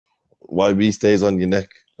YB stays on your neck.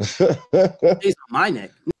 It's on my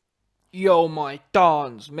neck. Yo, my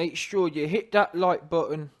dons, make sure you hit that like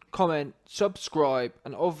button, comment, subscribe,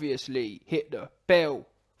 and obviously hit the bell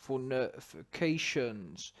for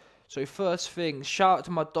notifications. So first thing, shout out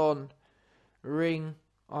to my don, Ring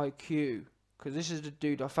IQ, because this is the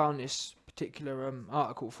dude I found this particular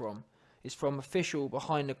article from. It's from Official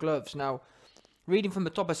Behind the Gloves. Now, reading from the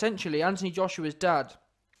top, essentially, Anthony Joshua's dad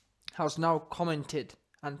has now commented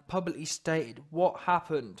and publicly stated what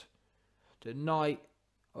happened the night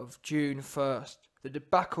of June 1st, the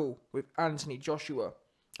debacle with Anthony Joshua.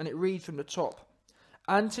 And it reads from the top: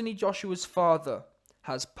 Anthony Joshua's father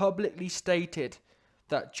has publicly stated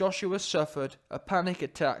that Joshua suffered a panic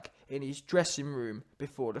attack in his dressing room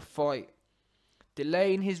before the fight.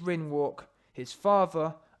 Delaying his ring walk, his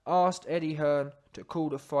father asked Eddie Hearn to call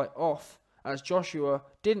the fight off, as Joshua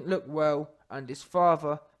didn't look well and his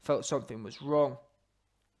father felt something was wrong.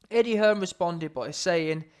 Eddie Hearn responded by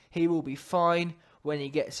saying he will be fine when he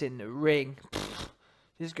gets in the ring.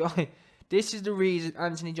 This is the reason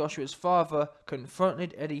Anthony Joshua's father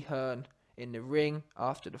confronted Eddie Hearn in the ring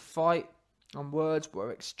after the fight, and words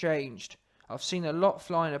were exchanged. I've seen a lot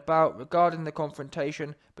flying about regarding the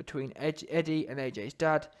confrontation between Eddie and AJ's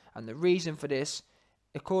dad, and the reason for this,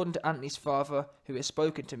 according to Anthony's father, who has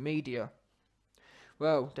spoken to media.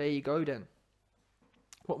 Well, there you go then.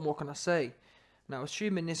 What more can I say? Now,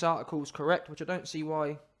 assuming this article is correct, which I don't see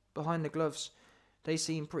why, Behind the Gloves, they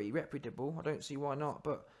seem pretty reputable. I don't see why not.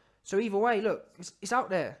 But so either way, look, it's out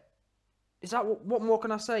there. It's out. What more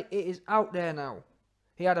can I say? It is out there now.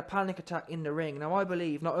 He had a panic attack in the ring. Now, I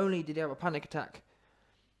believe not only did he have a panic attack,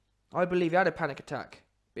 I believe he had a panic attack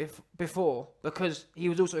before, because he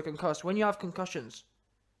was also concussed. When you have concussions,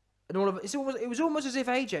 and all of it, it was almost as if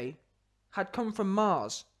AJ had come from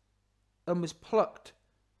Mars and was plucked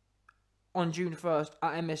on June 1st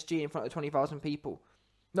at MSG in front of 20,000 people.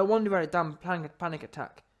 No wonder he had a damn panic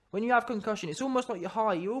attack. When you have concussion, it's almost like you're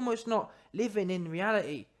high. You're almost not living in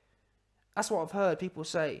reality. That's what I've heard people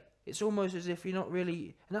say. It's almost as if you're not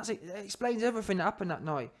really... And that's it. It explains everything that happened that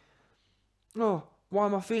night. Oh, why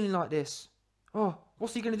am I feeling like this? Oh,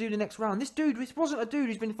 what's he going to do the next round? This wasn't a dude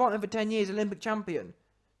who's been fighting for 10 years, Olympic champion.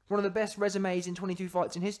 One of the best resumes in 22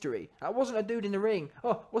 fights in history. That wasn't a dude in the ring.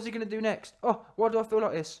 Oh, what's he going to do next? Oh, why do I feel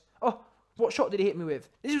like this? Oh, what shot did he hit me with?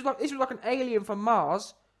 This was like an alien from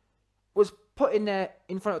Mars was put in there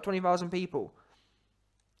in front of 20,000 people.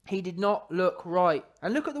 He did not look right.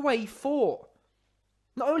 And look at the way he fought.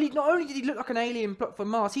 Not only did he look like an alien plucked from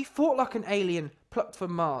Mars, he fought like an alien plucked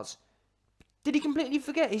from Mars. Did he completely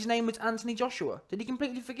forget his name was Anthony Joshua? Did he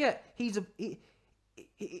completely forget he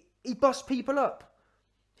bust people up?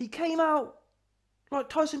 He came out like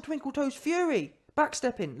Tyson Twinkle Toes Fury,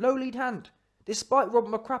 backstepping, low lead hand. Despite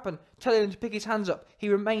Robert McCracken telling him to pick his hands up, he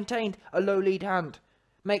maintained a low lead hand.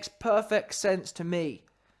 Makes perfect sense to me.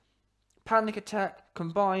 Panic attack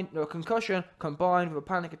combined, no, concussion combined with a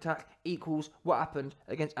panic attack equals what happened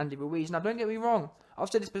against Andy Ruiz. Now, don't get me wrong.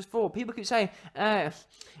 I've said this before. People keep saying, hey,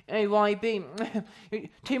 YB,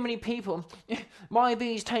 too many people.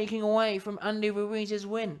 YB's taking away from Andy Ruiz's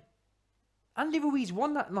win. Andy Ruiz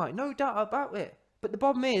won that night, no doubt about it. But the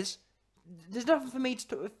problem is, there's nothing for me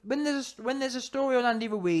to... When there's a story on Andy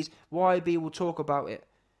Ruiz, YB will talk about it.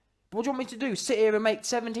 But what do you want me to do? Sit here and make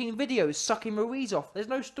 17 videos sucking Ruiz off? There's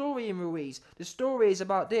no story in Ruiz. The story is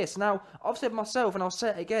about this. Now, I've said myself, and I'll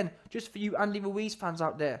say it again, just for you Andy Ruiz fans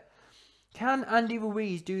out there. Can Andy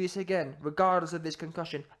Ruiz do this again, regardless of his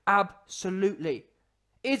concussion? Absolutely.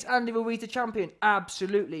 Is Andy Ruiz the champion?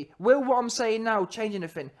 Absolutely. Will what I'm saying now change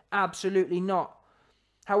anything? Absolutely not.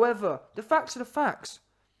 However, the facts are the facts.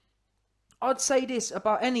 I'd say this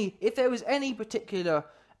about if there was any particular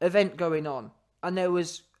event going on, and there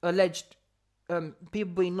was alleged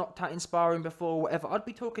people being knocked out in sparring before or whatever, I'd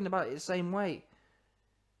be talking about it the same way.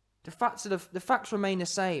 The facts remain the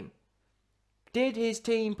same. Did his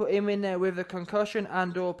team put him in there with a concussion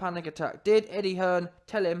and or panic attack? Did Eddie Hearn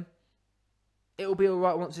tell him it'll be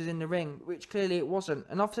alright once he's in the ring? Which clearly it wasn't.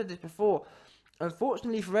 And I've said this before.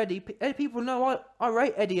 Unfortunately for Eddie, people know I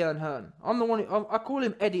rate Eddie Hearn. I'm the one I call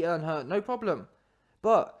him Eddie Hearn, no problem.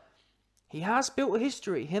 But he has built a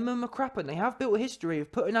history. Him and McCracken, they have built a history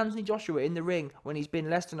of putting Anthony Joshua in the ring when he's been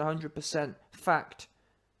less than 100%. Fact.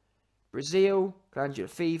 Brazil, glandular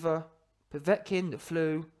fever, Povetkin, the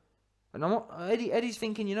flu. And Eddie's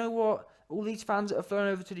thinking, you know what? All these fans that have flown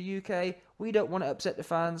over to the UK, we don't want to upset the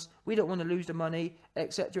fans. We don't want to lose the money,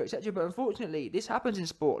 etc., etc. But unfortunately, this happens in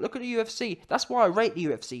sport. Look at the UFC. That's why I rate the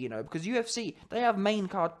UFC, you know, because UFC, they have main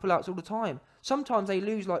card pullouts all the time. Sometimes they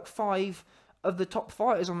lose like 5 of the top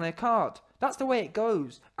fighters on their card. That's the way it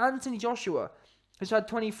goes. Anthony Joshua has had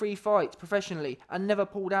 23 fights professionally and never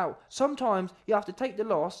pulled out. Sometimes you have to take the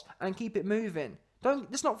loss and keep it moving.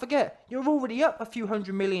 Let's not forget, you're already up a few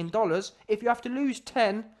 $100 million. If you have to lose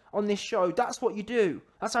 10 on this show, that's what you do.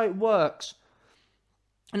 That's how it works.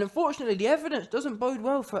 And unfortunately, the evidence doesn't bode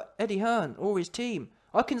well for Eddie Hearn or his team.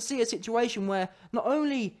 I can see a situation where not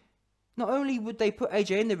only would they put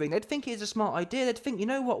AJ in the ring, they'd think it's a smart idea. They'd think, you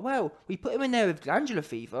know what? Well, we put him in there with glandular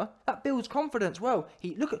fever. That builds confidence. Well,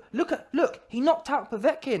 look. He knocked out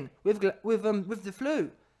Povetkin with the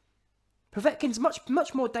flu. Povetkin's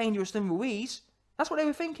much more dangerous than Ruiz. That's what they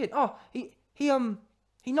were thinking. Oh, he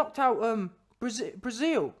knocked out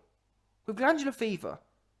Brazil with glandular fever.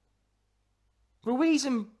 Ruiz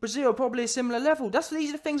and Brazil are probably a similar level. These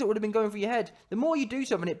are the things that would have been going through your head. The more you do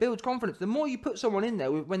something, it builds confidence. The more you put someone in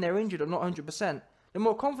there when they're injured or not 100%, the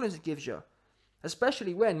more confidence it gives you.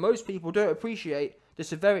 Especially when most people don't appreciate the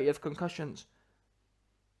severity of concussions.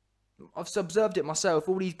 I've observed it myself.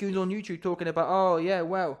 All these goons on YouTube talking about, oh yeah,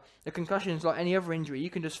 well, a concussion's like any other injury. You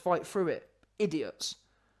can just fight through it. Idiots.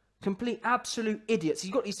 Complete, absolute idiots.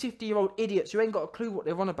 You've got these 50-year-old idiots who ain't got a clue what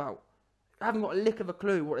they're on about. Haven't got a lick of a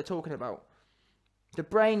clue what they're talking about. The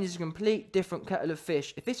brain is a complete different kettle of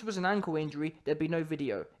fish. If this was an ankle injury, there'd be no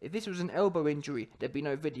video. If this was an elbow injury, there'd be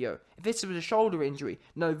no video. If this was a shoulder injury,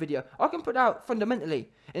 no video. I can put out fundamentally,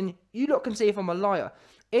 and you lot can see if I'm a liar.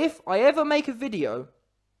 If I ever make a video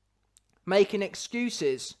making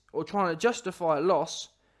excuses or trying to justify a loss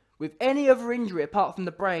with any other injury apart from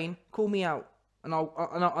the brain, call me out, and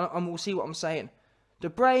we'll see what I'm saying. The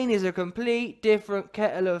brain is a complete different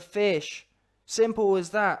kettle of fish. Simple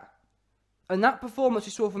as that. And that performance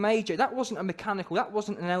we saw from AJ, that wasn't a mechanical, that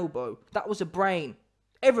wasn't an elbow, that was a brain.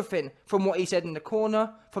 Everything from what he said in the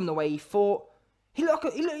corner, from the way he fought. He looked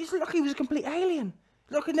like he was a complete alien.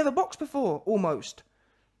 He looked like he'd never boxed before, almost.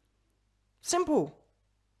 Simple.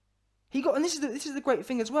 And this is the great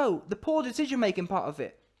thing as well, the poor decision-making part of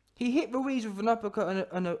it. He hit Ruiz with an uppercut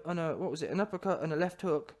and an uppercut and a left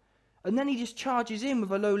hook, and then he just charges in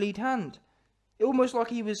with a low lead hand. Almost like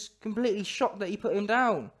he was completely shocked that he put him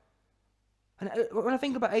down. And when I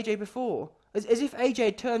think about AJ before, as if AJ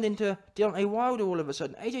had turned into Deontay Wilder all of a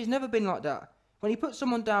sudden. AJ's never been like that. When he puts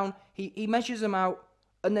someone down, he measures them out.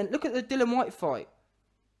 And then look at the Dillian Whyte fight,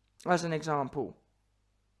 as an example.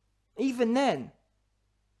 Even then,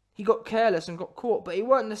 he got careless and got caught, but he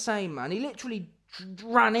weren't the same, man. He literally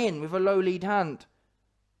ran in with a low lead hand.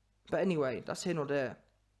 But anyway, that's here nor there.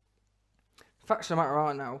 Facts of the matter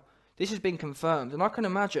are now, this has been confirmed, and I can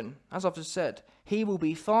imagine, as I've just said, he will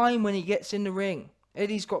be fine when he gets in the ring.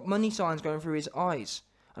 Eddie's got money signs going through his eyes,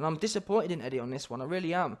 and I'm disappointed in Eddie on this one. I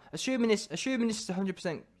really am. Assuming this is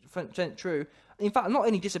 100% true. In fact, I'm not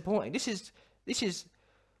only disappointed. This is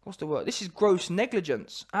what's the word? This is gross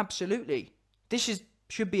negligence. Absolutely.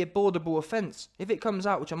 Should be a boardable offence if it comes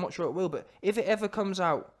out, which I'm not sure it will. But if it ever comes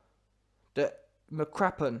out that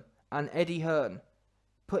McCrappen and Eddie Hearn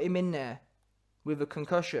put him in there with a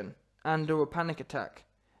concussion and/or a panic attack,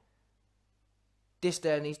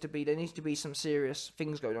 there needs to be some serious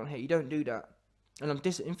things going on here. You don't do that. And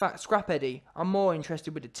in fact, scrap Eddie. I'm more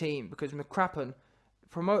interested with the team because McCrappen,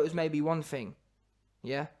 promoters may be one thing,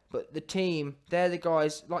 yeah, but the team, they're the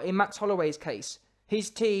guys. Like in Max Holloway's case, his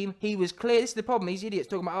team, he was clear. This is the problem. These idiots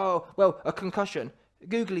talking about, oh, well, a concussion.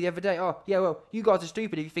 Google the other day. Oh, yeah, well, you guys are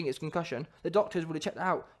stupid if you think it's concussion. The doctors would have checked it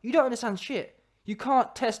out. You don't understand shit. You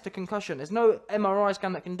can't test a concussion. There's no MRI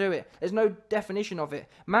scan that can do it. There's no definition of it.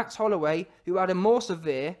 Max Holloway, who had a more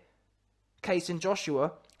severe case than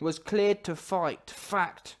Joshua, was cleared to fight.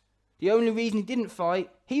 Fact. The only reason he didn't fight,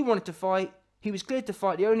 he wanted to fight. He was cleared to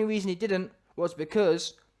fight. The only reason he didn't was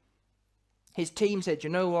because his team said, you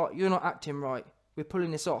know what, you're not acting right. We're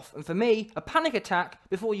pulling this off. And for me, a panic attack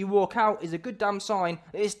before you walk out is a good damn sign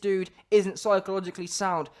that this dude isn't psychologically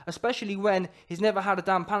sound, especially when he's never had a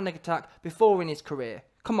damn panic attack before in his career.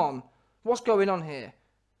 Come on, what's going on here?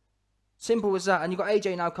 Simple as that. And you've got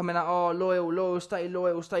AJ now coming out, oh, loyal, stay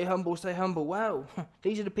humble. Well,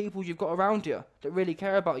 these are the people you've got around you that really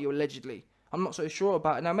care about you, allegedly. I'm not so sure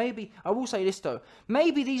about it. Now, maybe, I will say this though,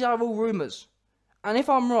 maybe these are all rumours. And if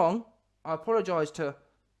I'm wrong, I apologise to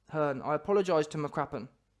Hearn. I apologise to McCrappen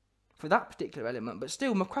for that particular element, but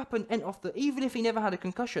still, McCrappen ain't off the... Even if he never had a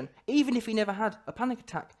concussion, even if he never had a panic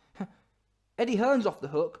attack, Eddie Hearn's off the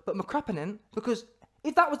hook, but McCrappen ain't, because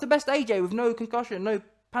if that was the best AJ with no concussion, no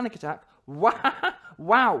panic attack,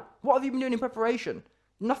 wow, what have you been doing in preparation?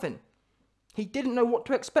 Nothing. He didn't know what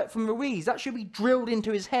to expect from Ruiz. That should be drilled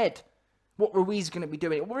into his head, what Ruiz is going to be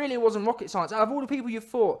doing. It really wasn't rocket science. Out of all the people you've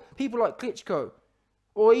fought, people like Klitschko,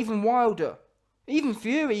 or even Wilder, even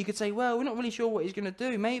Fury, you could say, well, we're not really sure what he's going to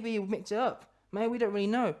do. Maybe he'll mix it up. Maybe we don't really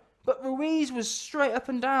know. But Ruiz was straight up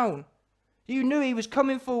and down. You knew he was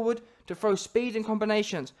coming forward to throw speed and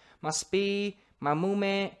combinations. My speed, my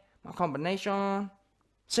movement, my combination.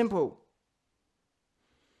 Simple.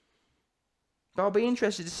 But I'll be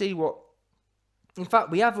interested to see what... In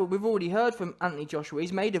fact, we've already heard from Anthony Joshua.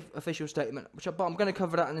 He's made an official statement, but I'm going to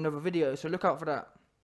cover that in another video, so look out for that.